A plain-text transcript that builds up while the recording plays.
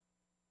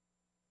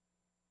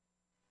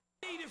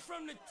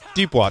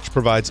Deepwatch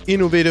provides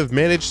innovative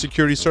managed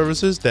security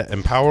services that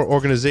empower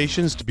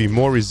organizations to be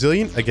more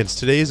resilient against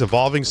today's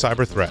evolving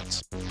cyber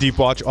threats.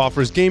 Deepwatch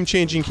offers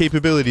game-changing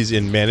capabilities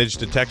in managed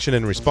detection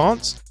and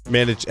response,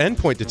 managed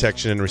endpoint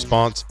detection and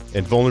response,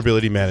 and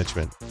vulnerability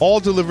management, all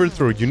delivered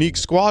through a unique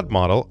squad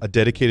model, a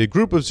dedicated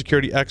group of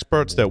security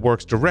experts that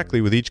works directly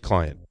with each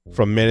client.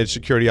 From managed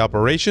security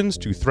operations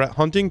to threat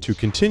hunting to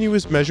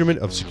continuous measurement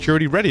of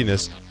security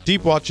readiness,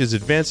 Deepwatch is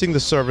advancing the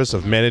service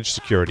of managed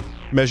security.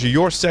 Measure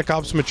your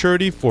SecOps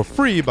maturity for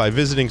free by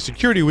visiting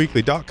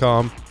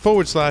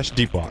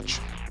securityweekly.com/Deepwatch.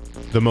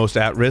 The most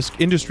at-risk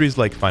industries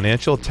like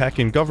financial, tech,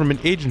 and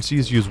government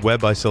agencies use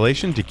web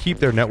isolation to keep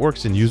their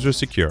networks and users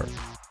secure.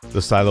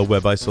 The Silo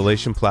Web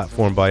Isolation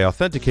platform by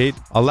Authenticate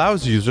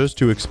allows users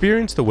to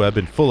experience the web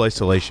in full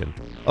isolation,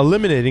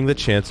 eliminating the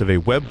chance of a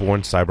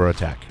web-borne cyber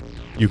attack.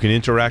 You can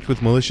interact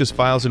with malicious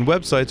files and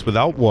websites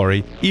without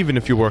worry, even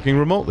if you're working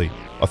remotely.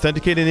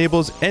 Authenticate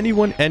enables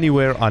anyone,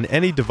 anywhere, on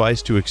any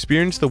device to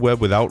experience the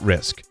web without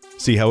risk.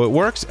 See how it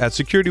works at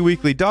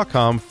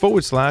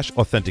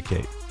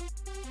securityweekly.com/authenticate.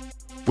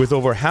 With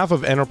over half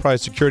of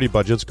enterprise security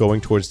budgets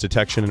going towards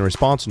detection and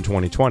response in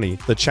 2020,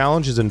 the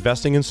challenge is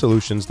investing in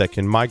solutions that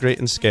can migrate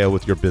and scale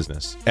with your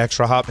business.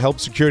 ExtraHop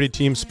helps security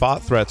teams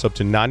spot threats up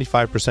to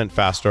 95%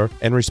 faster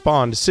and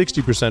respond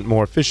 60%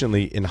 more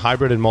efficiently in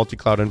hybrid and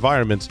multi-cloud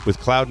environments with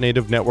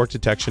cloud-native network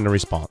detection and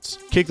response.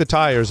 Kick the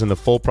tires in the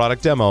full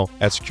product demo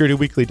at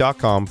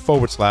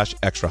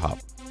securityweekly.com/ExtraHop.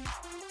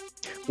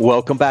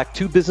 Welcome back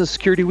to Business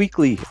Security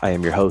Weekly. I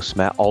am your host,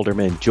 Matt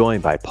Alderman,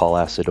 joined by Paul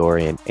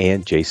Asadorian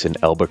and Jason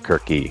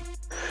Albuquerque.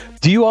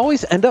 Do you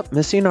always end up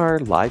missing our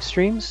live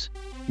streams?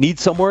 Need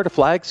somewhere to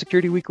flag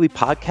Security Weekly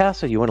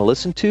podcasts that you want to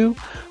listen to?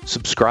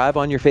 Subscribe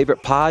on your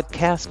favorite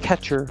podcast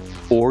catcher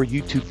or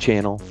YouTube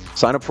channel.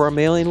 Sign up for our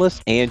mailing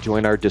list and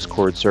join our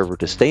Discord server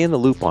to stay in the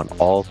loop on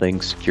all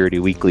things Security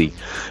Weekly.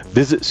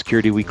 Visit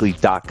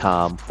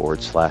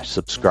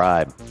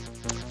securityweekly.com/subscribe.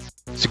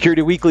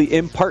 Security Weekly,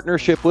 in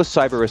partnership with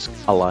Cyber Risk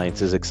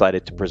Alliance, is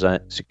excited to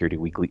present Security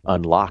Weekly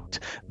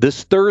Unlocked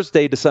this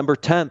Thursday, December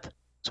 10th.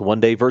 It's a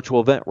one-day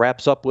virtual event,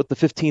 wraps up with the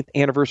 15th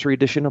anniversary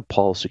edition of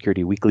Paul's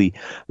Security Weekly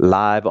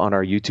live on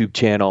our YouTube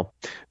channel.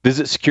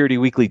 Visit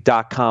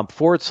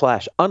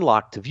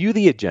securityweekly.com/unlocked to view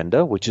the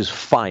agenda, which is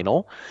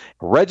final.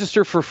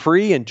 Register for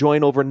free and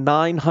join over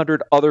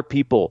 900 other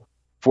people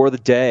for the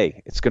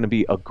day. It's going to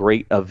be a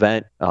great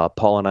event.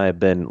 Paul and I have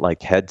been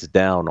like heads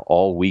down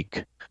all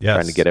week. Yes.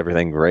 Trying to get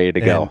everything ready to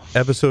go.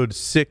 Episode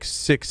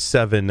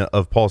 667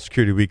 of Paul's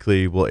Security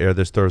Weekly will air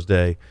this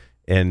Thursday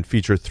and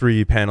feature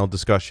 3 panel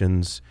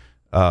discussions.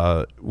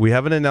 We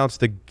haven't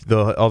announced the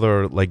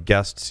other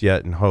guests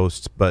yet and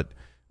hosts, but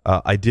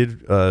I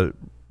did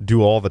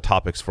do all the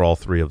topics for all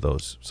 3 of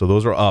those. So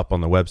those are up on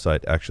the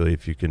website, actually,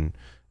 if you can,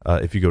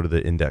 if you go to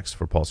the index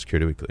for Paul's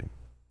Security Weekly.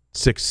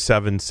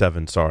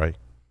 677, sorry.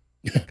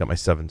 Got my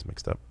 7s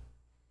mixed up.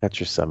 That's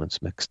your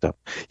 7s mixed up.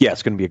 Yeah,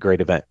 it's going to be a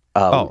great event.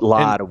 A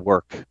lot of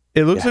work.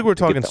 It looks like we're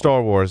talking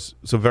Star Wars.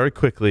 So very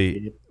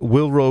quickly,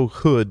 Willrow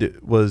Hood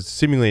was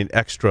seemingly an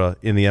extra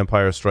in The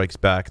Empire Strikes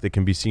Back that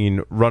can be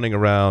seen running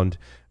around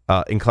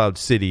in Cloud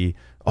City,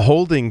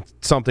 holding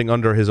something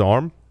under his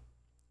arm.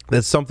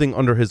 That something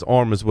under his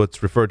arm is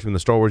what's referred to in the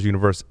Star Wars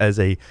universe as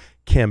a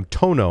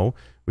Camtono,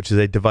 which is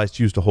a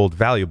device used to hold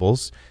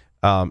valuables.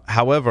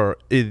 However,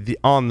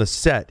 on the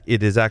set,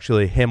 it is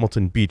actually a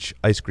Hamilton Beach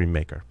ice cream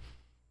maker.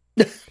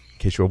 In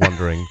case you're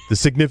wondering the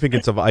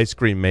significance of ice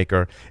cream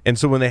maker. And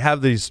so when they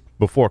have these,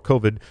 before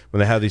COVID, when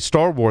they have these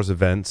Star Wars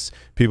events,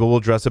 people will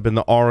dress up in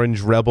the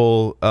orange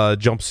Rebel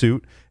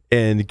jumpsuit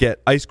and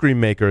get ice cream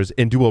makers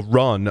and do a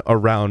run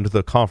around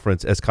the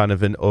conference as kind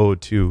of an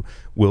ode to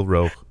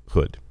Willrow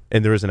Hood.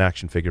 And there is an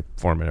action figure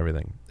for him and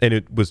everything. And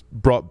it was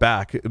brought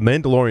back.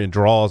 Mandalorian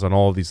draws on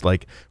all of these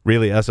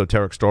really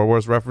esoteric Star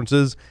Wars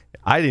references.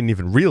 I didn't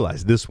even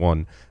realize this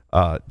one.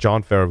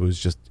 Jon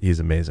Favreau he's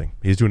amazing.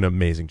 He's doing an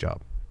amazing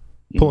job.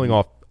 Pulling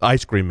off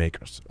ice cream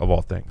makers, of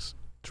all things.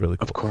 It's really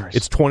cool. Of course.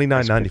 It's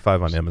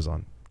 $29.95 on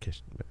Amazon.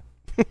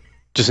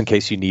 Just in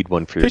case you need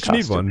one for your costume.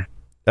 In case you need one,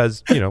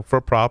 as, for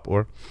a prop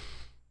or,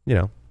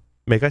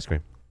 make ice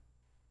cream.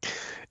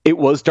 It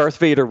was Darth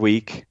Vader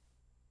week.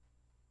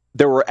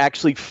 There were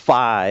actually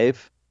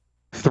 5.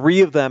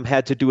 3 of them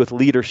had to do with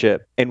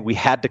leadership, and we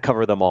had to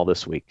cover them all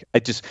this week.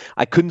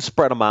 I couldn't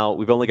spread them out.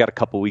 We've only got a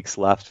couple weeks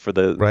left for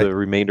the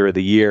remainder of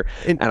the year,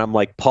 and I'm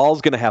like,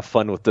 Paul's going to have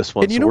fun with this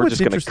one, so we're just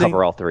going to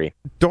cover all 3.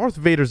 Darth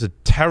Vader's a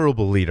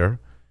terrible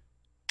leader.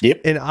 Yep.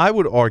 And I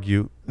would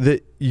argue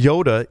that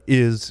Yoda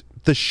is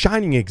the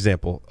shining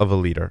example of a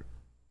leader.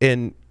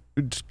 And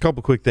just a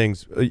couple quick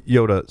things.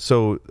 Yoda,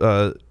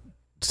 so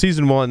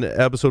Season 1,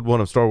 Episode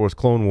 1 of Star Wars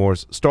Clone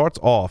Wars starts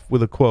off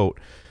with a quote,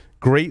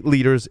 "Great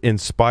leaders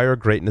inspire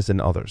greatness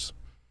in others."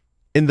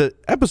 And the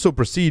episode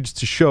proceeds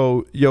to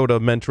show Yoda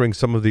mentoring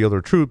some of the other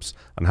troops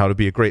on how to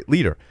be a great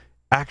leader.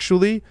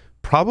 Actually,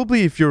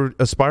 probably if you're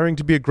aspiring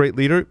to be a great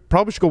leader,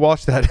 probably should go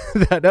watch that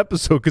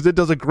episode, because it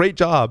does a great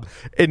job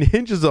and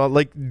hinges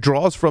on,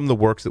 draws from the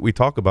works that we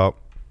talk about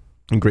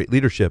in great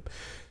leadership.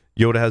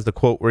 Yoda has the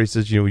quote where he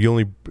says, you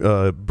only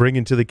bring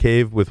into the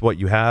cave with what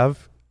you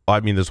have. I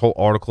mean, this whole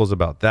article is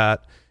about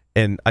that.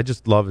 And I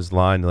just love his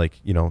line, like,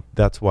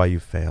 that's why you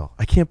fail.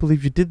 I can't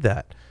believe you did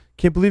that.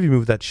 Can't believe you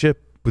moved that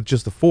ship with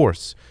just the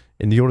Force.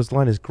 And Yoda's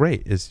line is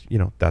great, is,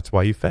 that's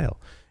why you fail.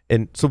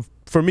 And so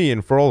for me,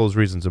 and for all those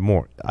reasons and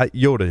more,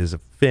 Yoda is a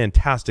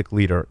fantastic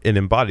leader and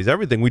embodies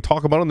everything we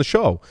talk about on the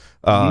show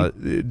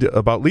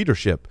about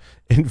leadership.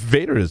 And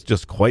Vader is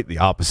just quite the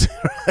opposite,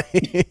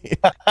 right?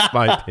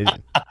 My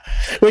opinion.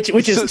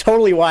 Which is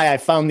totally why I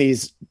found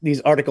these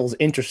articles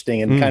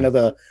interesting and kind of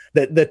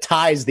the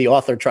ties the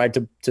author tried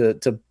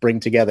to bring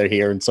together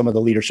here and some of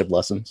the leadership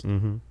lessons.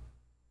 Mm-hmm.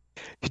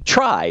 He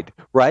tried,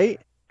 right?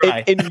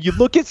 And you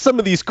look at some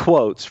of these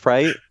quotes,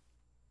 right?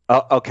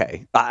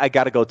 Okay, I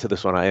got to go to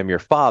this one. I am your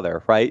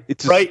father, right?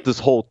 It's just this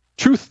whole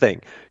truth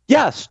thing.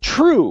 Yes,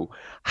 true.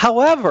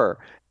 However,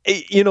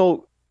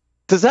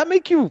 does that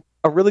make you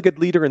a really good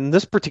leader in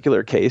this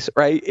particular case,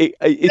 right?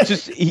 It's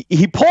just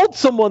he pulled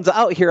someone's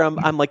out here.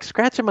 I'm like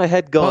scratching my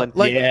head, going,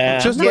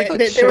 there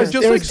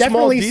was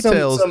small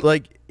details.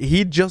 Like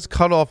he just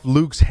cut off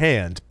Luke's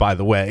hand, by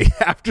the way,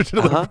 after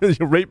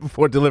right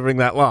before delivering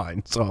that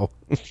line. So,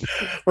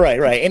 right,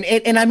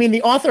 and I mean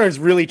the author is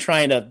really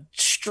trying to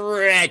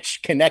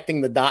stretch connecting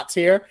the dots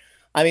here.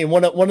 I mean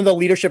one of the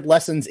leadership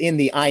lessons in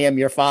the "I am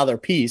your father"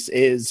 piece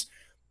is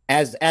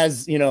as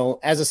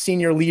a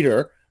senior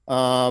leader.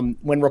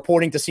 When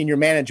reporting to senior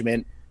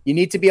management, you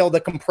need to be able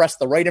to compress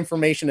the right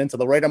information into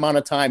the right amount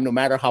of time, no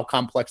matter how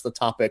complex the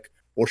topic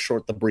or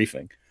short the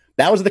briefing.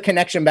 That was the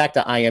connection back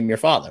to I am your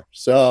father.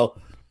 So,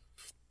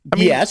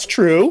 yes,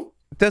 true.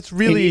 That's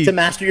really... You need to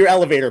master your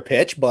elevator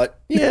pitch, but...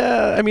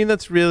 Yeah, I mean,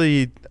 that's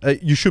really...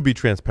 you should be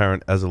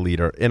transparent as a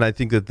leader. And I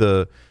think that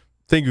the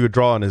thing you would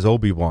draw on is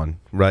Obi-Wan,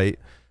 right?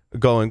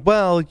 Going,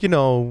 well,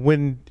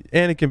 when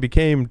Anakin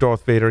became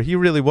Darth Vader, he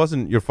really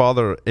wasn't your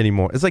father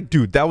anymore. It's like,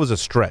 dude, that was a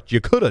stretch. You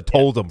could have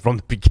told him from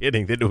the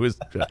beginning that it was.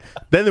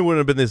 Then there wouldn't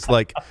have been this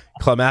like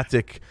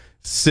climactic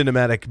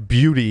cinematic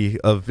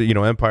beauty of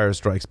Empire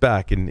Strikes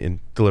Back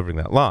in delivering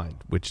that line,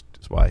 which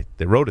is why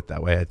they wrote it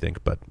that way, I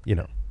think. But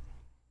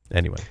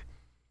anyway.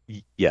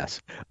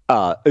 Yes.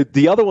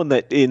 The other one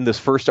that in this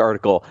first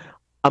article.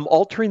 I'm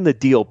altering the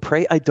deal.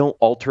 Pray I don't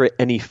alter it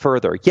any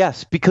further.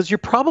 Yes, because you're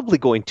probably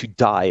going to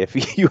die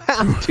if you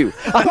have to.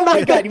 Oh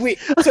my God.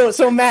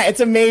 So Matt,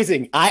 it's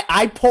amazing.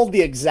 I pulled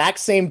the exact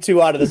same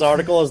two out of this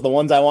article as the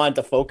ones I wanted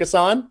to focus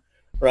on,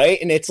 right?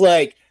 And it's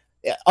like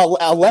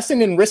a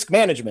lesson in risk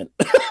management.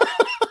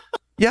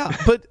 Yeah,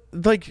 but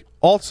like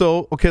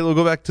also, okay, we'll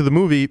go back to the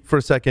movie for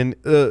a second.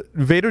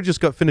 Vader just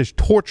got finished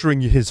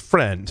torturing his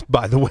friend,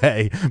 by the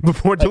way,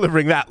 before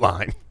delivering that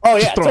line. Oh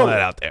yeah, just throwing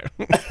that out there.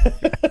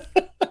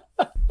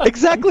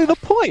 Exactly the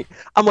point.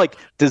 I'm like,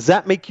 does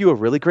that make you a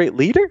really great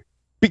leader?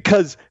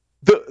 Because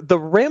the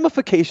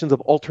ramifications of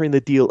altering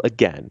the deal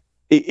again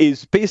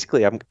is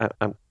basically I'm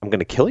going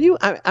to kill you.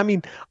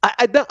 I'm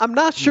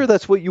not sure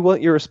that's what you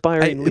want your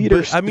aspiring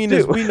leaders to do.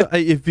 As we know,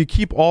 if you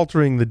keep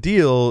altering the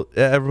deal,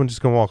 everyone's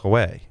just going to walk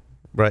away,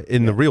 right?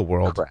 In the real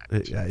world, correct.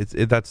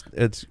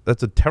 That's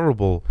a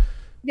terrible.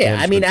 Yeah,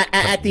 I mean,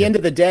 at the end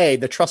of the day,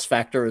 the trust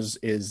factor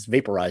is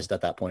vaporized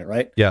at that point,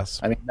 right? Yes.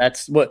 I mean,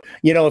 that's what,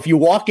 if you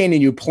walk in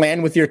and you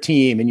plan with your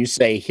team and you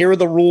say, here are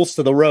the rules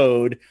to the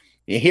road,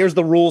 here's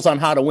the rules on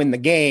how to win the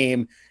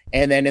game,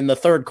 and then in the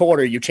third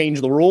quarter, you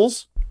change the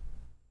rules,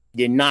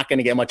 you're not going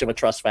to get much of a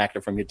trust factor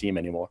from your team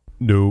anymore.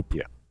 Nope.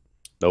 Yeah.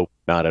 Nope,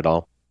 not at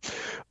all.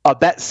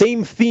 That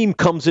same theme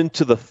comes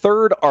into the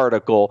third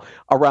article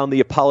around the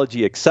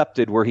apology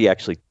accepted, where he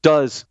actually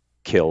does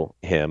kill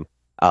him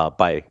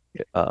by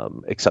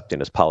accepting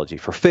his apology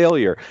for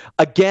failure.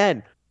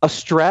 Again, a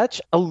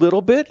stretch a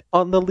little bit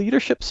on the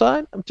leadership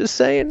side. I'm just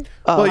saying.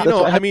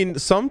 Well,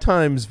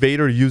 sometimes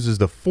Vader uses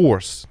the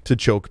Force to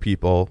choke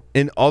people,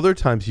 and other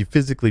times he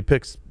physically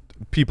picks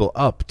people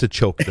up to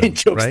choke them.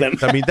 Chokes right?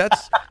 them. I mean,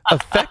 that's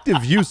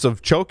effective use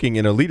of choking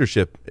in a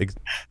leadership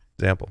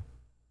example.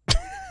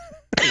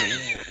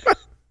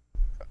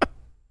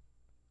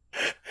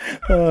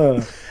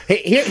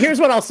 Here's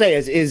what I'll say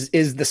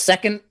is the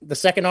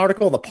second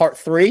article, the part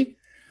 3.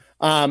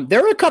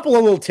 There are a couple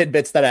of little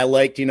tidbits that I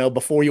liked,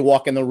 before you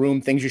walk in the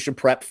room, things you should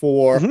prep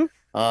for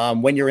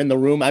when you're in the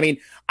room. I mean,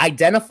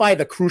 identify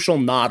the crucial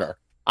nodder.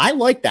 I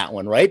like that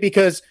one, right?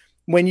 Because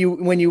when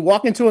you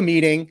walk into a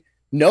meeting,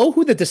 know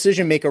who the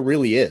decision maker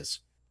really is,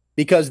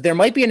 because there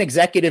might be an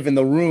executive in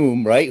the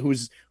room, right?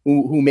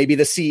 Who may be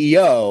the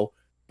CEO,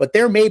 but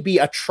there may be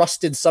a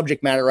trusted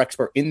subject matter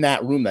expert in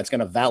that room that's going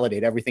to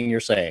validate everything you're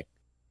saying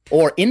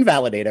or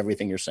invalidate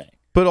everything you're saying.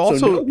 But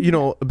also,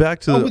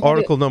 back to the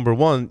article number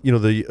 1,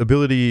 the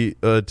ability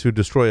to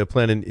destroy a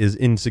planet is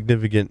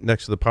insignificant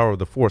next to the power of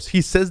the Force.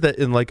 He says that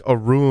in like a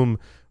room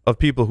of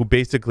people who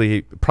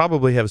basically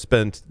probably have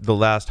spent the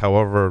last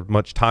however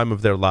much time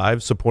of their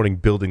lives supporting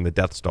building the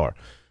Death Star,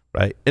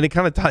 right? And it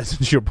kind of ties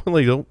into your point,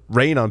 like, you don't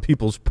rain on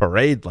people's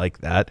parade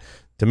like that.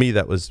 To me,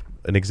 that was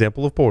an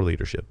example of poor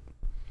leadership.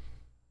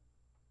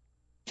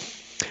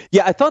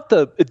 Yeah, I thought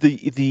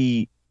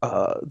the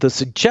the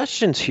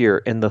suggestions here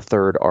in the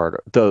third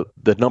art, the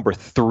number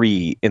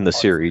 3 in the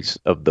series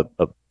of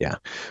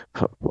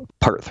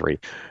part 3,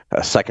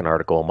 second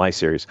article in my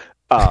series,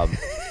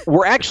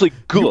 were actually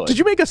good. Did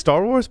you make a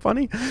Star Wars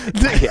funny?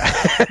 Yeah.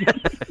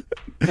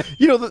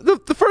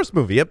 The first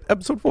movie,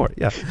 episode 4.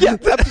 Yeah. Yeah,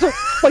 episode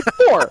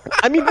 4.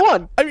 I mean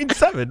 1. I mean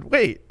 7.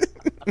 Wait.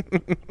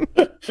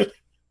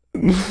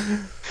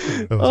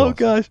 Awesome.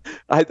 Gosh.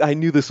 I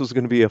knew this was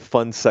going to be a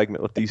fun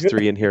segment with these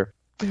 3 in here.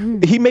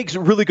 He makes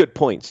really good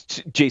points,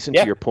 Jason,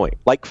 to your point.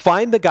 Like,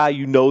 find the guy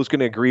you know is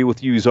going to agree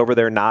with you. He's over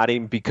there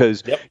nodding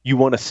because you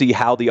want to see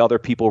how the other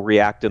people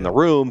react in the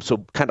room. So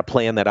kind of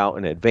plan that out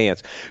in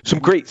advance. Some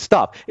great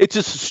stuff. It's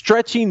just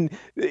stretching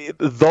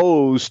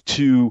those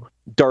to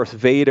Darth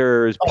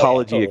Vader's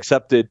apology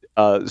accepted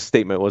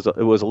statement was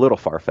a little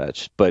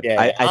far-fetched. But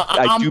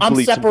I do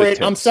believe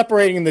I'm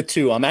separating the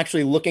two. I'm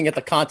actually looking at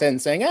the content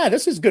and saying,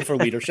 this is good for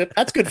leadership.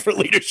 That's good for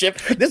leadership.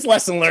 This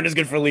lesson learned is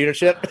good for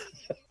leadership.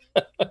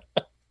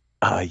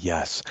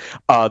 Yes.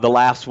 The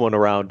last one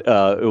around,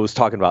 it was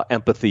talking about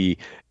empathy,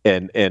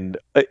 and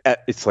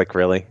it's like,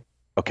 really?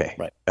 Okay.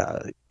 Right.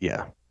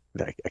 Yeah.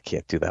 I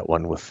can't do that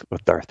one with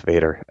Darth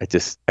Vader.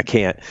 I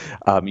can't.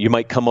 You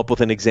might come up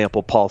with an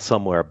example, Paul,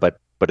 somewhere, but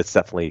it's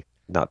definitely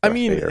not Darth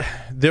Vader.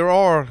 There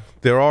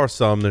are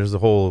some. There's the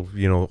whole,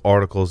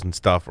 articles and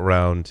stuff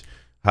around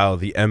how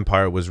the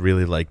Empire was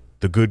really like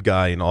the good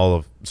guy in all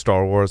of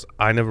Star Wars.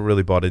 I never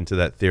really bought into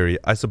that theory.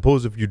 I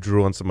suppose if you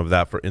drew on some of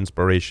that for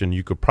inspiration,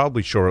 you could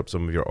probably shore up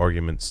some of your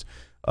arguments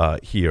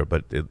here,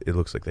 but it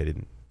looks like they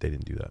didn't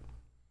do that.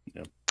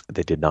 Yeah.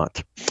 They did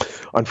not,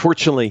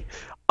 unfortunately.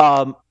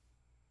 To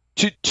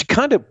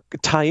kind of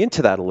tie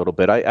into that a little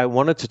bit, I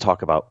wanted to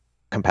talk about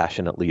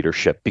compassionate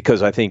leadership,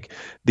 because I think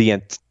the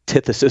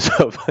antithesis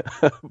of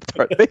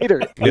Darth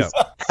Vader is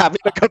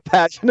having a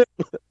compassionate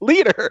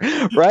leader,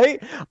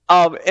 right?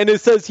 And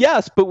it says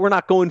yes, but we're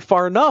not going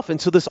far enough. And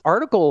so this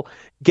article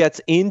gets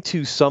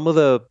into some of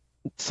the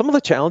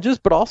challenges,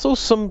 but also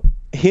some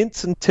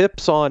hints and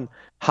tips on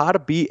how to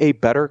be a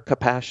better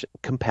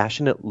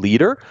compassionate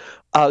leader.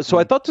 So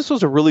I thought this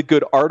was a really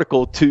good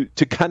article to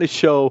kind of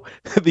show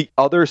the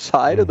other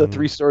side of the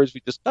 3 stories we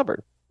just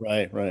covered.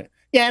 Right.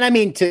 Yeah, and I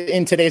mean,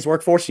 in today's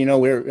workforce,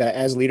 we're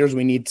as leaders,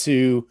 we need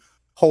to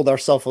hold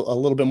ourselves a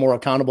little bit more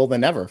accountable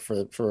than ever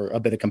for a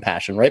bit of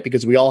compassion, right?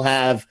 Because we all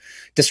have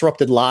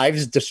disrupted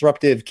lives,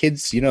 disruptive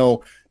kids,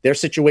 their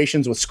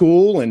situations with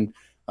school, and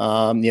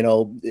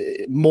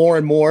more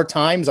and more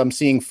times I'm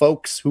seeing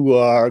folks who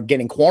are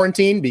getting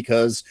quarantined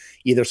because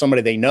either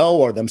somebody they know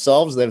or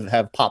themselves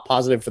have popped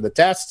positive for the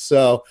test.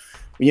 So,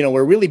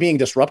 we're really being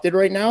disrupted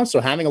right now.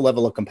 So having a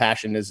level of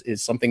compassion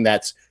is something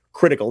that's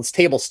critical. It's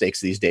table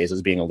stakes these days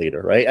as being a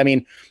leader, right? I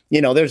mean,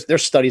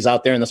 there's studies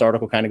out there, and this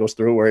article kind of goes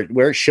through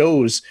where it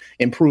shows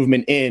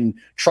improvement in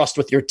trust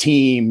with your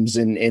teams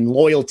and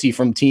loyalty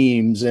from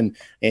teams, and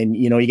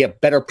you get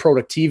better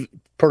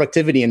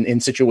productivity in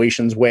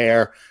situations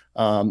where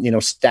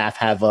staff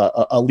have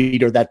a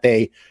leader that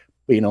they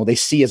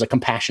see as a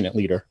compassionate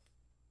leader.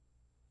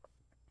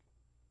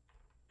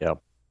 Yeah.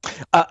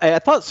 I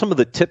thought some of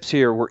the tips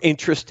here were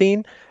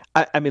interesting.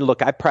 I mean,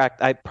 look, I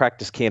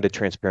practice candid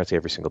transparency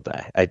every single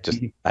day. I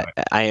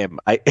am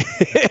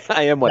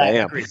what I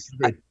am.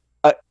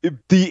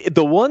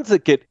 The ones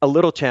that get a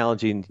little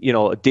challenging,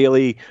 a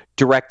daily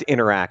direct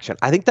interaction.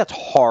 I think that's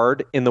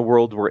hard in the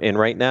world we're in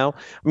right now.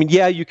 I mean,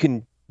 yeah, you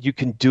can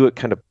do it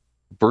kind of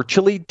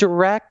virtually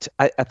direct.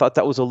 I thought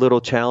that was a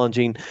little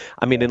challenging.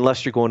 I mean,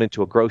 unless you're going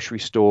into a grocery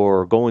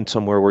store or going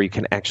somewhere where you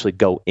can actually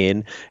go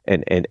in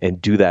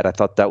and do that. I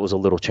thought that was a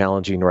little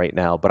challenging right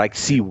now, but I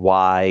see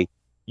why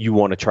you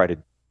want to try to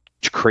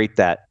create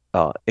that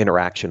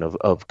interaction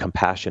of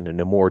compassion in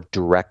a more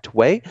direct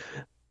way.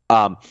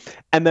 And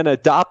then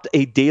adopt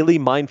a daily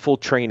mindful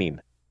training.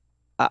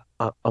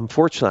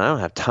 Unfortunately, I don't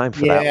have time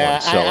for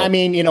that one. So. I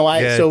mean,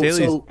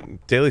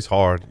 daily's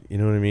hard. You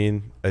know what I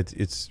mean?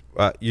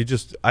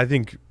 I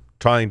think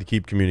trying to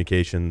keep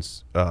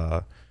communications,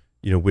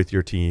 with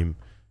your team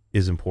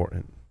is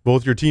important.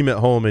 Both your team at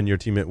home and your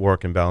team at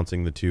work, and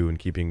balancing the two and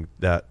keeping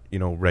that,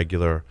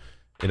 regular.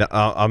 And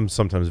I'm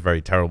sometimes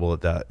very terrible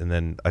at that, and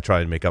then I try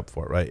and make up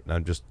for it, right? And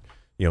I'm just,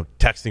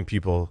 texting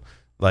people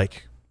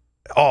like,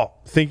 "Oh,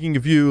 thinking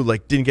of you,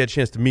 like didn't get a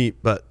chance to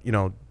meet, but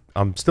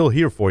I'm still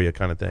here for you,"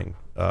 kind of thing.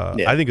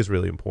 I think it's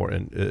really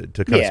important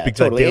to kind of speak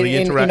to that daily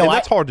interaction. And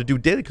that's hard to do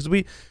daily because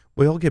we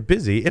all get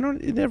busy,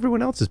 and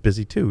everyone else is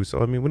busy too. So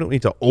I mean, we don't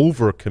need to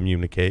over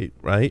communicate,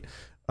 right?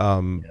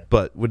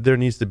 But there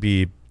needs to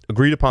be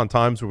agreed upon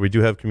times where we do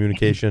have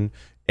communication,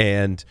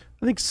 and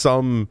I think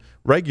some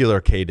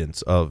regular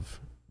cadence of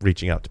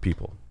reaching out to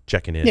people,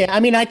 checking in. Yeah, I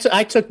mean, I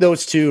took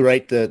those two,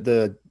 right?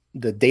 The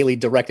daily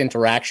direct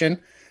interaction.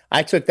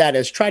 I took that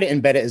as try to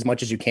embed it as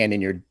much as you can in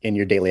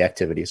your daily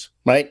activities,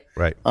 right?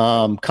 Right.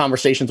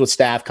 Conversations with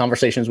staff,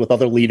 conversations with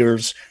other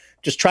leaders.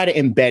 Just try to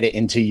embed it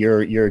into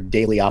your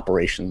daily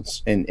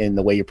operations in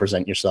the way you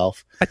present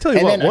yourself. I tell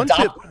you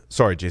tip.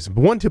 Sorry, Jason,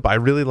 but one tip I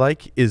really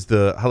like is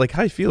how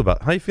you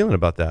feeling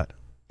about that?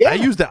 I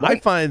use that. Right. I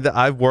find that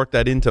I've worked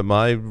that into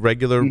my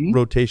regular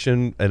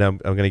rotation, and I'm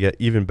going to get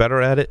even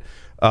better at it.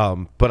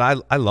 But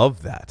I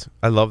love that.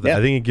 I love that. Yeah.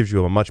 I think it gives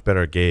you a much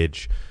better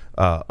gauge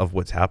of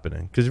what's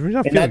happening, because if you're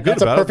not feeling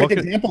good about it,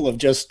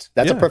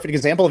 that's a perfect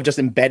example of just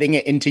embedding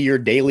it into your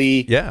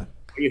daily. Yeah.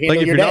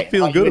 Like if you're not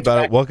feeling good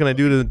about it, what can I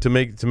do to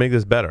make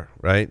this better?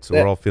 Right. So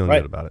we're all feeling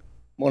good about it.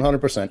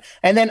 100%.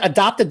 And then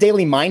adopt a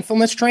daily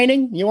mindfulness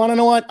training. You want to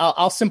know what?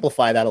 I'll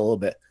simplify that a little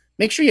bit.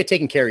 Make sure you're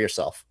taking care of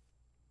yourself.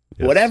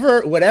 Yes.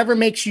 Whatever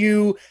makes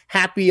you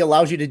happy,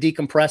 allows you to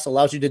decompress,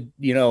 allows you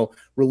to,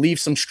 relieve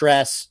some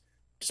stress.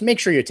 Just make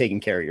sure you're taking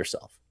care of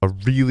yourself. A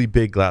really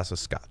big glass of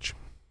scotch.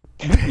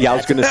 Yeah, I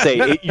was going to say,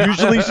 it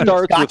usually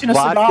starts with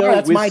vodka.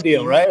 That's whiskey. My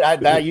deal, right?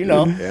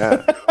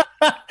 Yeah.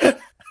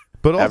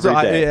 But also,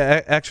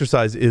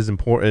 exercise is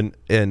important,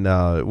 and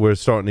we're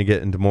starting to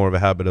get into more of a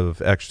habit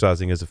of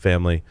exercising as a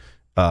family.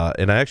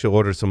 And I actually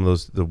ordered some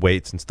of the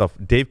weights and stuff.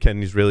 Dave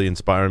Kennedy's really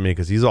inspiring me,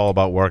 because he's all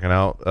about working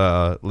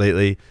out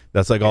lately.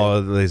 That's like all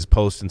of his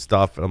posts and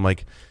stuff. And I'm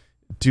like,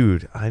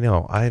 dude, I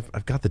know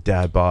I've got the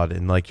dad bod,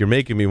 and like you're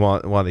making me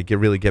want to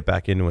really get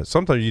back into it.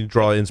 Sometimes you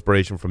draw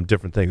inspiration from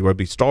different things, whether it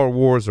be Star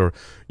Wars or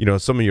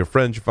some of your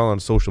friends you follow on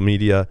social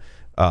media.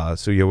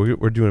 So yeah,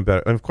 we're doing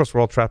better, and of course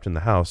we're all trapped in the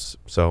house.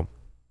 So,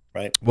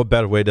 right, what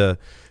better way to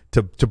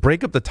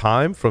break up the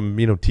time from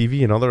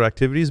TV and other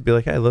activities? Be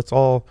like, hey, let's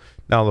all.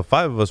 Now the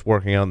 5 of us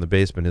working out in the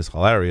basement is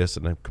hilarious,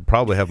 and I could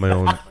probably have my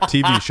own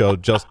TV show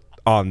just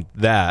on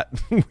that.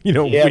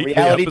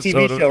 Reality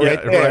TV show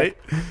right there.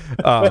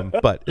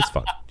 Right? But it's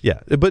fun. Yeah,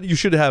 but you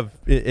should have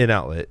an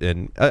outlet,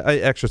 and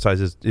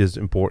exercise is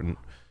important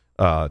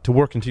to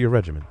work into your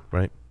regimen,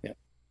 right? Yeah.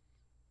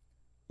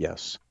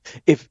 Yes.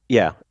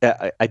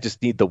 I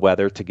just need the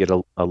weather to get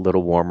a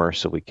little warmer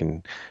so we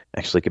can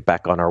actually get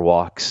back on our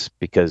walks,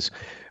 because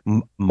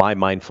my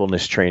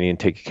mindfulness training and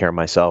taking care of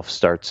myself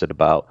starts at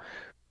about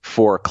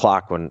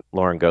 4:00 when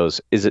Lauren goes,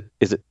 is it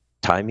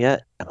time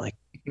yet? I'm like,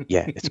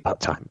 yeah, it's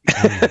about time.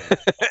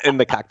 And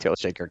the cocktail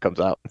shaker comes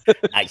out.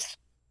 Nice.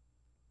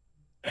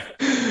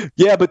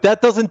 Yeah, but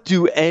that doesn't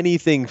do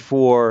anything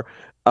for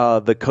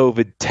the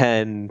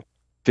COVID-10,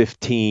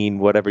 15,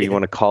 whatever you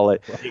want to call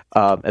it,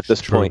 at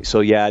this point.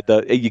 So yeah,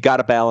 you got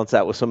to balance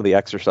that with some of the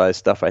exercise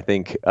stuff, I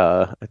think,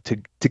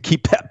 to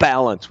keep that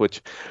balance,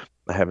 which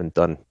I haven't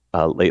done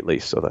lately.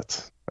 So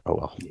that's, oh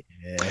well.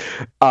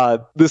 Yeah.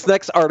 This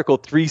next article,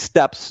 3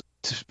 steps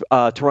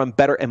to run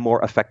better and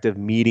more effective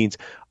meetings.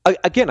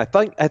 Again,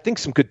 I think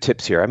some good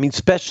tips here. I mean,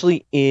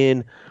 especially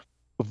in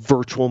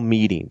virtual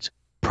meetings,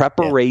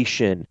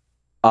 preparation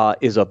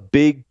is a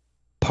big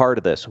part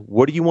of this.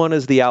 What do you want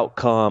as the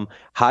outcome?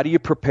 How do you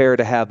prepare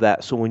to have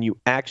that? So when you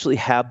actually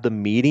have the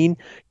meeting,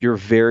 you're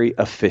very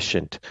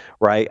efficient,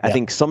 right? Yeah. I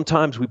think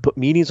sometimes we put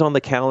meetings on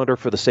the calendar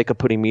for the sake of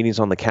putting meetings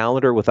on the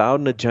calendar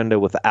without an agenda,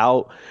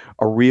 without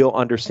a real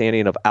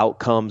understanding of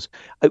outcomes.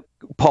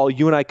 Paul,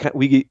 you and I,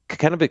 we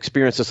kind of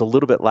experienced this a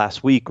little bit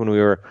last week when we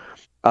were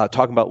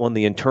talking about one of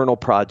the internal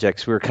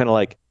projects. We were kind of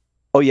like,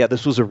 oh yeah,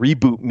 this was a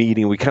reboot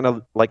meeting. We kind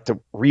of like to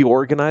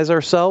reorganize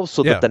ourselves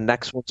so that the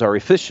next ones are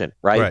efficient,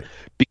 right?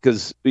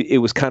 Because it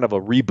was kind of a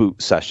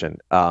reboot session.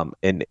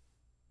 And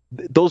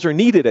those are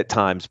needed at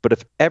times, but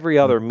if every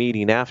other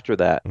meeting after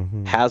that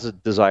has a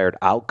desired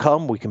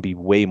outcome, we can be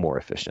way more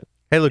efficient.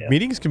 Hey, look,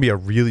 meetings can be a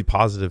really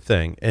positive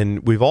thing.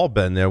 And we've all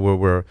been there where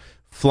we're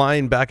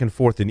flying back and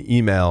forth in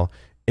email,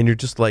 and you're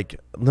just like,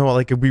 no,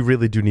 like we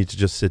really do need to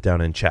just sit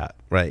down and chat,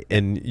 right?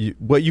 And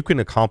what you can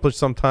accomplish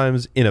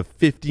sometimes in a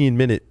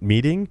 15-minute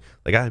meeting,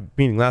 like I had a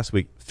meeting last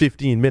week,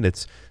 15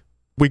 minutes,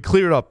 we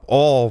cleared up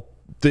all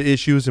the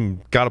issues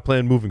and got a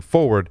plan moving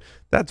forward.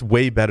 That's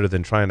way better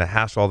than trying to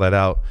hash all that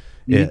out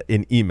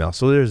in email.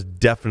 So there's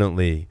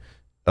definitely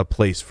a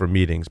place for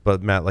meetings.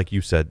 But Matt, like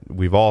you said,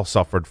 we've all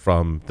suffered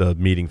from the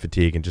meeting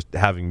fatigue and just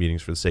having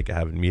meetings for the sake of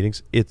having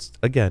meetings. It's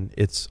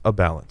a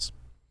balance.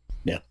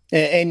 Yeah.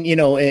 And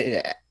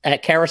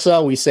at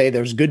Carousel, we say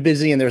there's good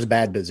busy and there's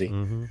bad busy.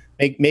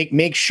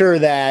 Make sure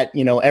that,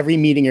 every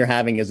meeting you're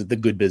having is the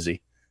good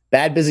busy.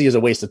 Bad busy is a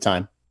waste of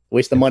time,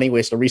 waste of money,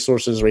 waste of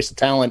resources, waste of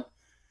talent.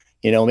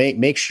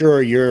 Make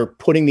sure you're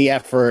putting the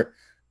effort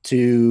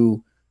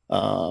to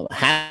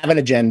have an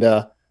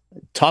agenda,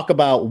 talk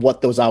about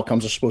what those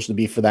outcomes are supposed to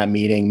be for that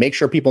meeting. Make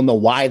sure people know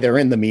why they're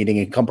in the meeting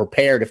and come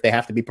prepared if they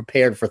have to be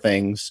prepared for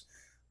things.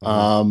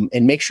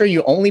 And make sure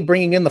you're only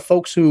bringing in the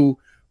folks who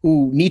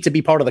need to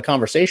be part of the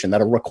conversation, that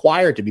are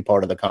required to be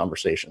part of the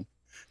conversation.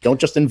 Don't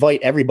just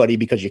invite everybody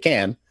because you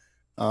can.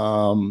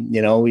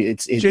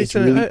 It's Jason, it's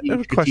really I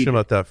have a question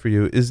about that for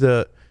you. Is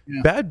the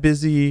bad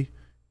busy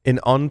and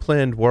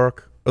unplanned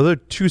work, are there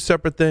two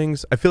separate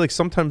things? I feel like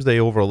sometimes they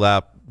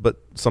overlap,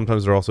 but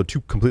sometimes they're also two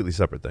completely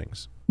separate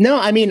things. No,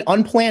 I mean,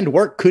 unplanned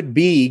work could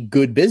be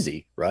good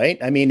busy, right?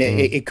 I mean,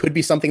 it could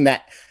be something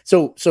that,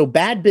 so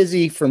bad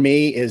busy for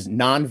me is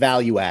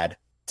non-value add.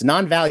 It's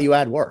non-value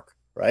add work,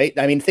 right?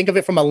 I mean, think of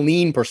it from a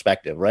lean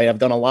perspective, right? I've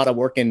done a lot of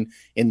work in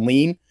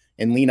lean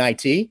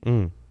IT.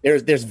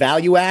 There's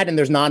value add and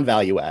there's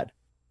non-value add.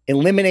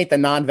 Eliminate the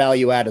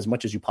non-value add as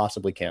much as you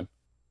possibly can.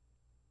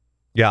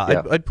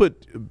 Yeah, I'd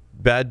put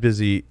bad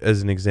busy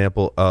as an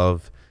example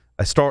of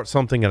I start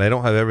something and I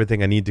don't have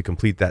everything I need to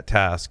complete that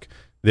task.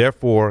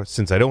 Therefore,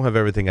 since I don't have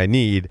everything I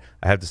need,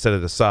 I have to set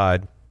it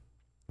aside,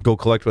 go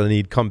collect what I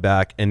need, come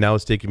back, and now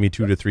it's taking me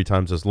 2 to 3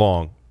 times as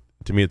long.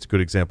 To me, it's a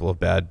good example of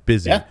bad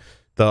busy. Yeah.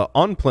 The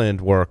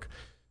unplanned work,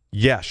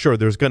 yeah, sure,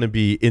 there's going to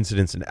be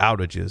incidents and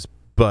outages,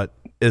 but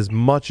as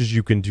much as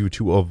you can do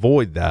to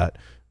avoid that,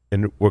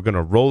 and we're going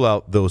to roll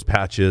out those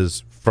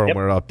patches,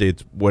 firmware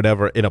updates,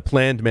 whatever, in a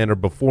planned manner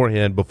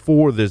beforehand,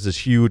 before there's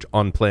this huge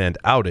unplanned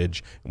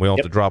outage, and we all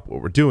have to drop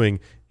what we're doing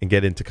and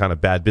get into kind of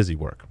bad busy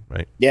work,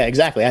 right? Yeah,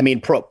 exactly. I mean,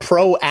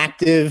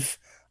 proactive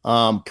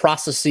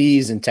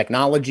processes and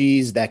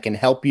technologies that can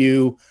help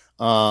you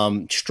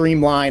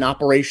streamline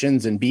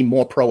operations and be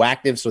more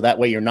proactive, so that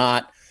way you're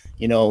not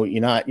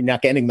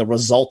getting the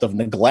result of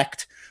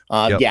neglect.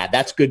 Yeah,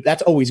 that's good.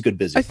 That's always good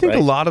business. I think a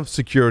lot of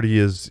security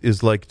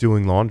is like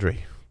doing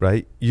laundry,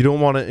 right? You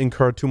don't want to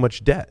incur too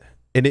much debt.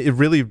 And it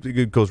really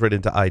goes right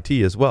into IT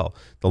as well.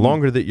 The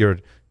longer that you're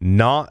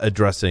not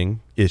addressing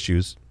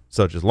issues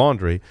such as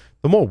laundry,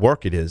 the more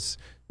work it is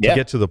to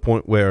get to the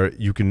point where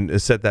you can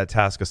set that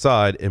task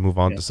aside and move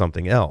on to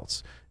something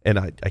else. And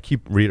I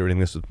keep reiterating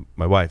this with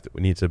my wife, that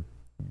we need to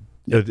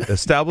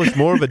establish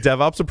more of a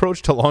DevOps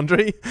approach to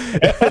laundry,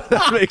 if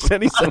that makes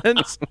any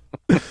sense.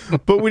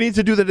 But we need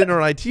to do that in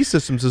our IT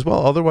systems as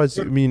well. Otherwise,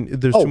 I mean,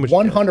 there's too much.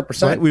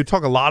 100%. Right? We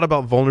talk a lot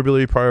about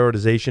vulnerability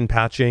prioritization,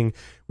 patching.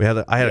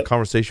 I had a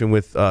conversation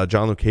with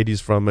John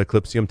Lucades from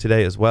Eclipsium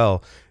today as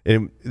well.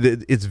 And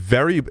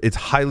it's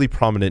highly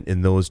prominent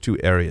in those two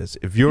areas.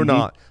 If you're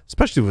not,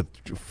 especially with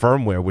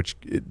firmware, which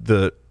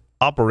the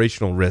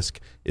operational risk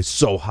is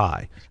so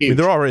high. I mean,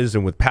 there already is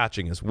with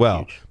patching as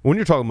well. But when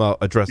you're talking about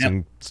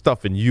addressing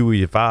stuff in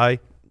UEFI,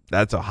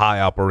 that's a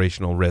high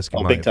operational risk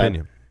in my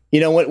opinion. You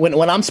know,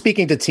 when I'm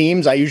speaking to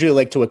teams, I usually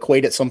like to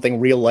equate it something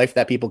real life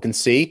that people can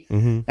see,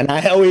 and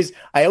I always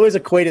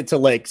equate it to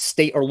like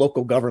state or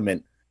local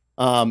government,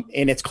 and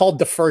it's called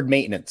deferred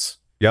maintenance.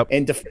 Yep.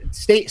 And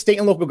state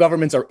and local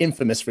governments are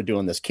infamous for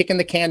doing this, kicking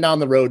the can down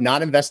the road,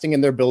 not investing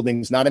in their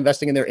buildings, not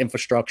investing in their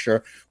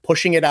infrastructure,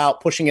 pushing it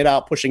out.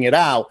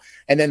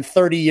 And then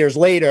 30 years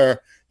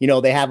later,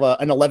 they have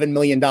an $11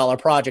 million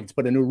project to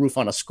put a new roof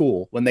on a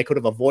school when they could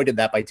have avoided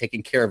that by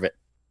taking care of it.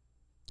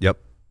 Yep.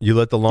 You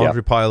let the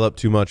laundry pile up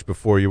too much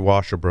before your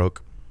washer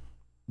broke.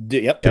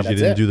 Yep. Because you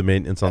didn't do the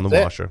maintenance on the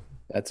washer.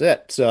 That's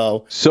it.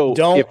 So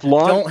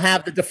don't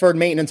have the deferred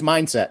maintenance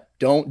mindset.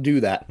 Don't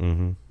do that.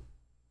 Mm-hmm.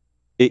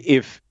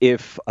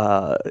 If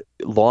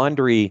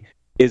laundry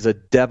is a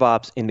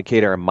DevOps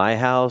indicator in my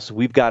house,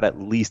 we've got at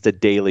least a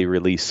daily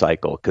release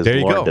cycle, because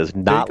Lauren does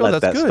not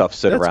let that stuff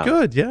sit around. That's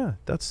good. Yeah,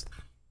 it's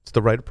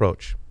the right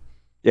approach.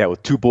 Yeah,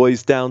 with 2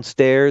 boys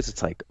downstairs,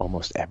 it's like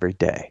almost every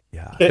day.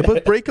 Yeah,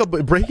 but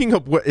breaking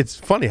up. It's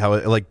funny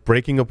how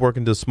breaking up work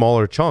into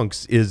smaller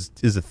chunks is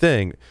a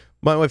thing.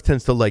 My wife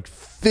tends to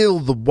fill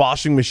the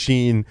washing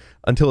machine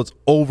until it's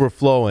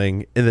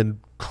overflowing, and then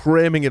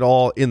cramming it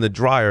all in the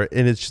dryer,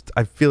 and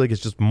I feel like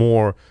it's just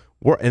more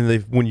work.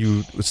 And when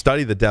you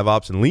study the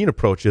DevOps and lean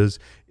approaches,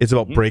 it's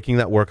about breaking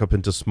that work up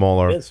into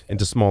smaller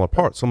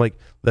parts. So I'm like,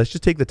 let's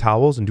just take the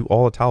towels and do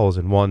all the towels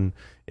in one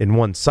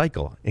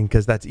cycle, and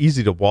because that's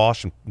easy to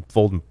wash and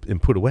fold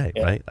and put away,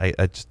 right? I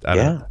don't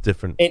know,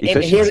 different. And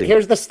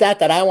here's the stat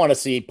that I want to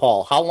see,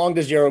 Paul. How long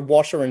does your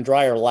washer and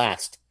dryer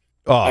last?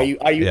 Are you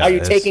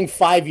taking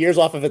 5 years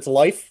off of its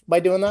life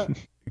by doing that?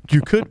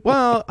 You could,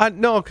 no,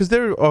 because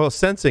they're all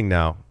sensing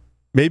now.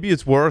 Maybe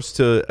it's worse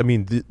to. I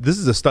mean, this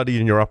is a study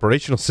in your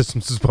operational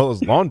systems as well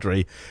as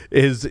laundry.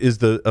 is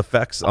the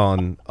effects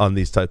on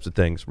these types of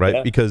things, right?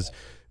 Yeah. Because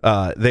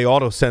they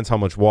auto sense how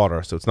much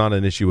water, so it's not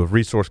an issue of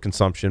resource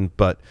consumption,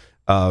 but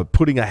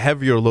putting a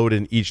heavier load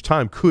in each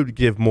time could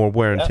give more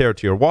wear and tear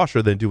to your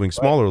washer than doing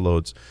smaller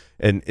loads.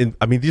 And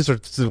I mean, these are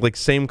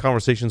same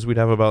conversations we'd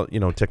have about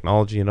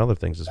technology and other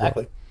things as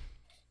well.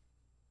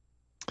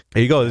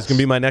 There you go. This is going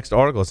to be my next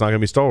article. It's not going to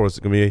be Star Wars. It's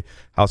going to be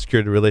how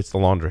security relates to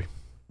laundry.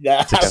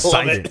 Yeah, it's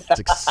exciting. It's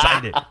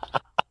exciting.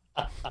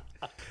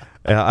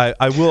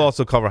 I will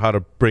also cover how to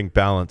bring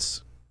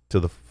balance to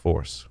the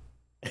Force.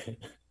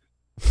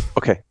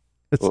 Okay.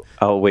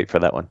 I'll wait for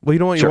that one. Well, you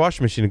don't want your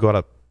washing machine to go out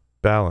of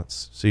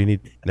balance, so you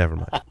need. Never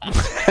mind.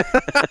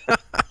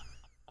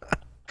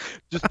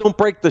 Just don't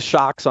break the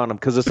shocks on them,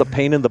 because it's a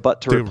pain in the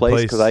butt to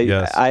replace. Because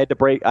I had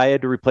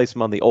to replace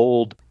them on the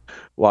old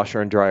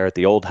washer and dryer at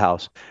the old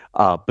house,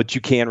 but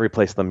you can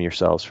replace them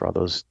yourselves for all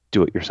those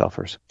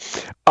do-it-yourselfers.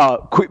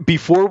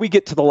 Before we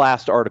get to the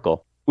last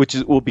article, which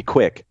will be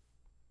quick,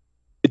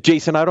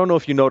 Jason, I don't know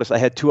if you noticed, I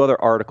had 2 other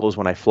articles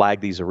when I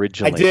flagged these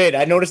originally. I did.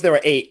 I noticed there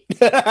were 8.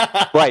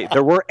 Right,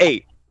 there were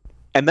 8,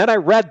 and then I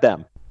read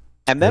them,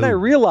 and then I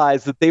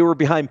realized that they were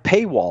behind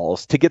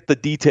paywalls to get the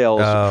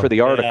details for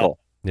the article,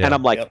 and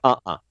I'm like,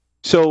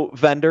 So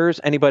vendors,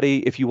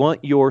 anybody, if you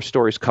want your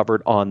stories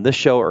covered on this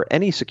show or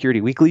any Security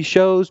Weekly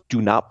shows,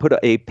 do not put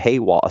a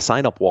paywall, a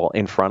sign-up wall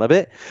in front of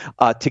it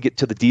to get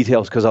to the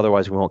details, because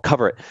otherwise we won't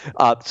cover it.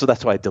 So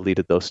that's why I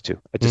deleted those 2.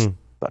 I just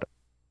thought an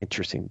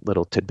interesting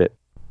little tidbit.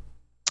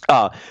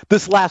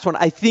 This last one,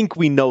 I think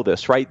we know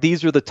this, right?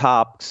 These are the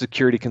top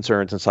security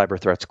concerns and cyber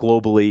threats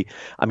globally.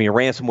 I mean,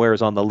 ransomware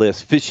is on the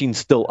list. Phishing's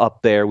still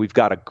up there. We've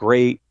got a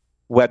great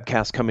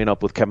webcast coming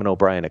up with Kevin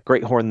O'Brien at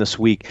Great Horn this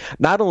week,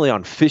 not only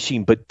on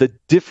phishing, but the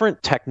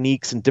different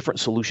techniques and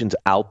different solutions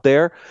out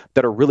there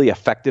that are really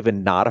effective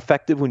and not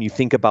effective when you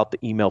think about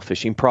the email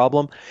phishing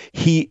problem.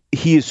 He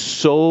is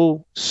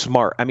so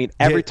smart. I mean,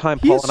 every time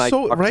Paul and I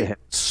talk to him.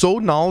 So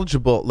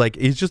knowledgeable. Like,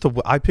 he's just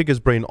I pick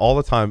his brain all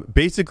the time,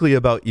 basically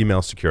about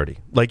email security,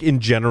 like in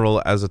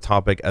general as a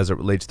topic, as it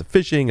relates to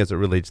phishing, as it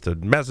relates to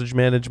message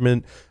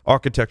management,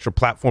 architecture,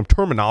 platform,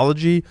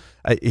 terminology.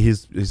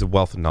 He's a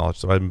wealth of knowledge,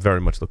 so I'm very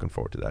much looking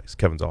forward to that, because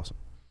Kevin's awesome.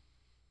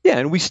 Yeah,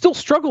 and we still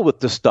struggle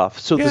with this stuff.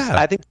 So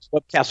I think this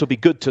webcast will be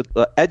good to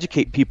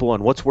educate people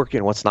on what's working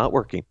and what's not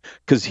working,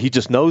 because he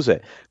just knows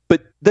it.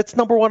 But that's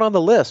number one on the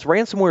list.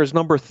 Ransomware is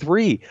number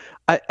 3.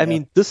 I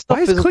mean, this stuff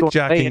isn't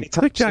clickjacking.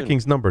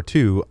 Clickjacking's number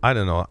 2. I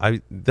don't know.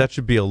 That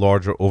should be a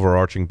larger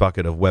overarching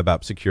bucket of web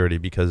app security,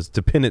 because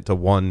to pin it to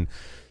one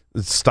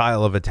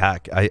style of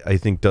attack, I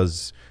think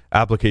does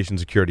application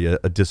security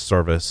a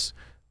disservice.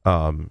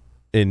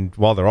 And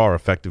while there are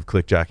effective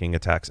clickjacking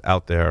attacks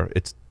out there,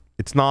 it's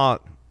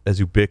not as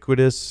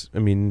ubiquitous. I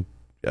mean,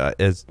 I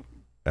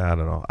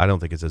don't know. I don't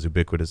think it's as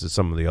ubiquitous as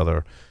some of the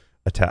other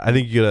attacks. I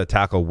think you got to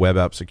tackle web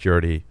app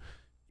security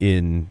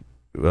in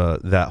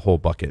that whole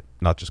bucket,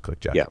 not just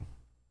clickjacking.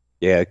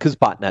 Yeah, because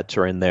botnets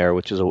are in there,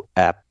 which is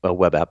a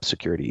web app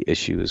security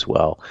issue as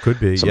well. Could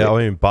be. I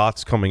mean,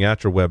 bots coming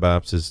at your web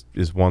apps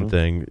is one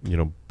thing. You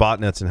know,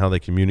 botnets and how they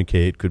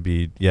communicate could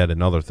be yet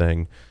another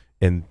thing.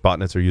 And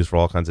botnets are used for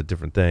all kinds of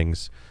different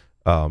things.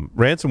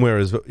 Ransomware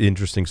is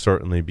interesting,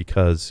 certainly,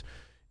 because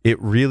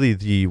it really,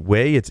 the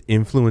way it's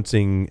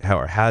influencing, how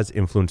it has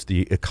influenced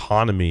the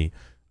economy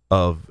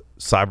of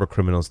cyber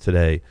criminals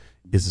today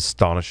is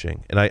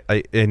astonishing. And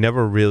I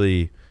never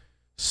really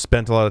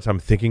spent a lot of time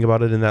thinking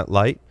about it in that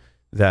light,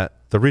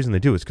 that the reason they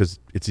do is because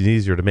it's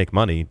easier to make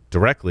money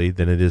directly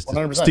than it is to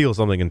 100%. Steal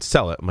something and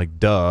sell it. I'm like,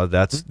 duh,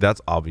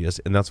 that's obvious.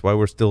 And that's why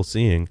we're still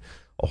seeing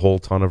a whole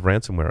ton of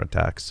ransomware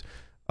attacks.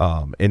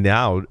 And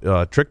now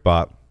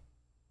TrickBot,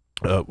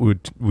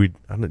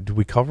 did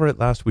we cover it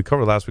last? We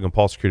covered it last week on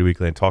Paul Security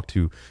Weekly and talked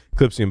to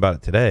Clipsy about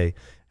it today.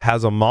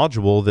 Has a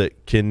module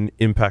that can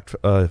impact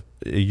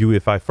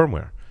UEFI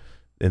firmware,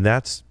 and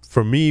that's,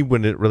 for me,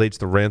 when it relates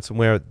to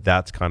ransomware,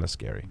 that's kind of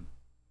scary.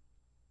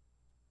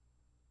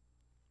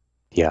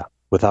 Yeah,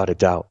 without a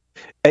doubt.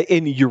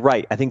 And you're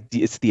right. I think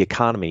it's the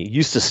economy. You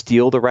used to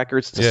steal the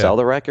records to sell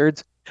the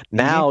records.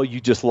 Now you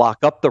just lock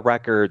up the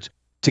records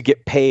to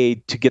get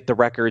paid to get the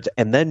records,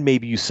 and then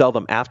maybe you sell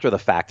them after the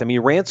fact. I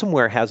mean,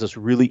 ransomware has this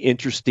really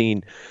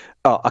interesting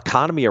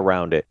economy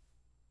around it.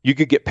 You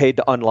could get paid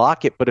to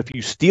unlock it, but if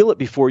you steal it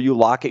before you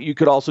lock it, you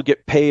could also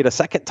get paid a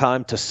second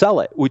time to sell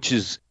it, which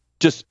is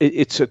just,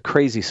 it's a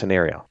crazy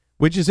scenario.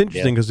 Which is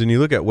interesting, because when you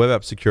look at web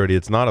app security,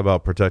 it's not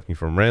about protecting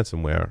from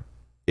ransomware.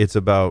 It's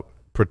about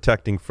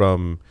protecting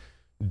from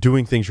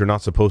doing things you're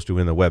not supposed to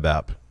in the web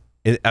app.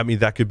 I mean,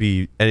 that could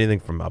be anything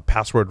from a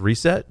password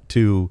reset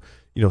to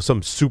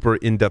some super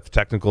in-depth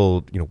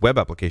technical, web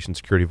application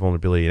security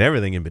vulnerability and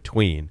everything in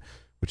between,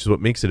 which is what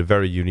makes it a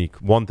very unique,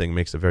 one thing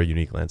makes it a very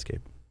unique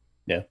landscape.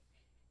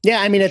 Yeah.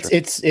 I mean,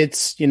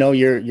 it's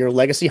your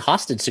legacy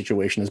hostage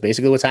situation is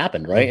basically what's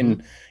happened, right?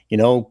 Mm-hmm.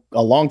 And,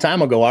 a long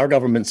time ago, our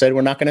government said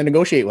we're not going to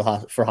negotiate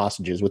for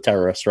hostages with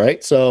terrorists,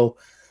 right? So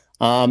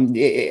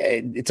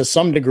to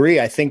some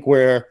degree, I think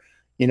we're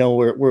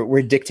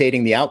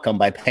dictating the outcome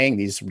by paying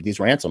these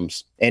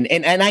ransoms.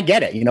 And I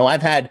get it.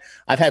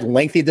 I've had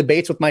lengthy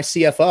debates with my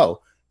CFO,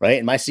 right?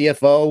 And my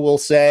CFO will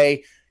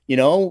say,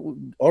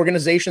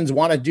 organizations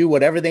want to do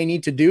whatever they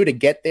need to do to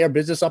get their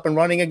business up and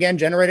running again,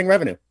 generating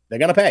revenue. They're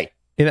going to pay.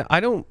 And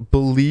I don't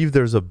believe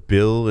there's a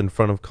bill in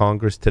front of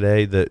Congress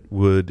today that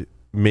would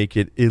make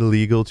it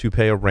illegal to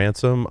pay a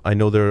ransom. I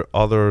know there are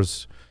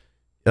others,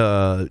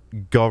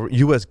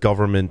 U.S.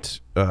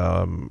 government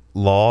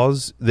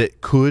laws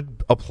that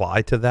could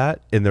apply to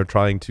that, and they're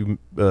trying to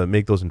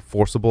make those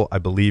enforceable. I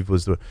believe we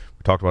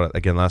talked about it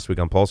again last week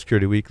on Paul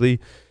Security Weekly.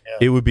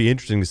 Yeah. It would be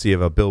interesting to see if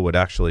a bill would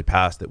actually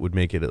pass that would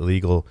make it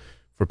illegal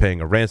for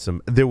paying a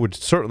ransom. There would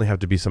certainly have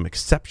to be some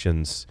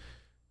exceptions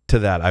to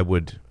that, I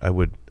would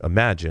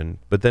imagine,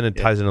 but then it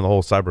ties into the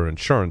whole cyber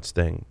insurance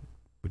thing,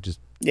 which is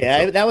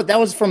that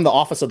was from the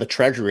Office of the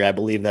Treasury, I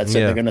believe, that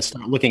said they're going to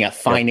start looking at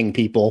fining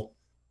people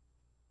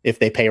if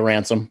they pay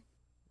ransom.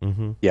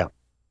 Mm-hmm. Yeah,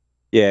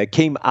 it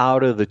came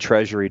out of the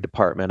Treasury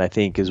Department, I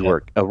think, is where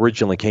it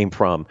originally came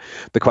from.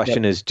 The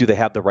question is, do they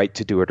have the right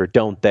to do it or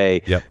don't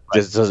they?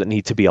 Does it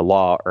need to be a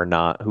law or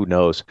not? Who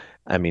knows?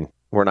 I mean,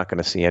 we're not going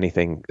to see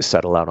anything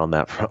settle out on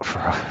that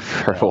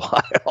for a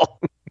while.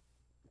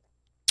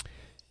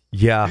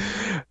 Yeah,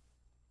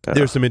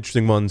 there's some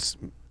interesting ones,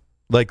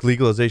 like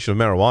legalization of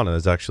marijuana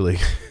is actually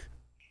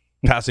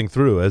passing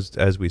through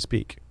as we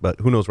speak, but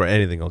who knows where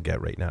anything will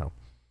get right now.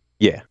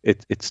 Yeah,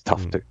 it's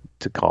tough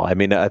to call. I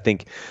mean, I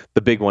think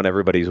the big one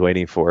everybody's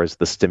waiting for is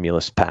the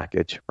stimulus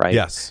package, right?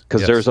 Yes.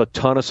 Because there's a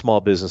ton of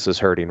small businesses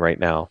hurting right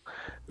now.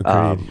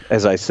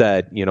 As I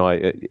said,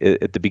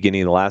 at the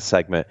beginning of the last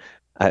segment,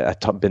 I've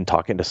been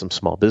talking to some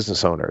small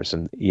business owners,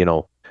 and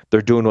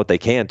they're doing what they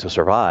can to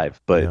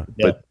survive, but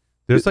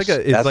there's like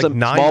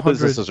small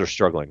businesses are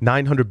struggling.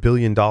 $900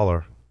 billion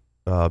bill,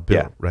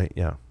 right?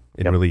 Yeah,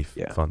 in relief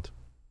fund.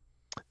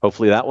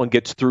 Hopefully that one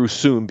gets through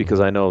soon, because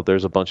I know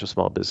there's a bunch of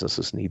small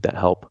businesses need that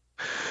help.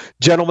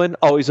 Gentlemen,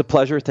 always a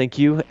pleasure. Thank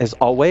you as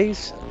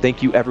always.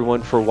 Thank you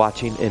everyone for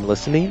watching and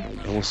listening,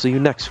 and we'll see you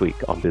next week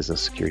on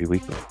Business Security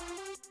Weekly.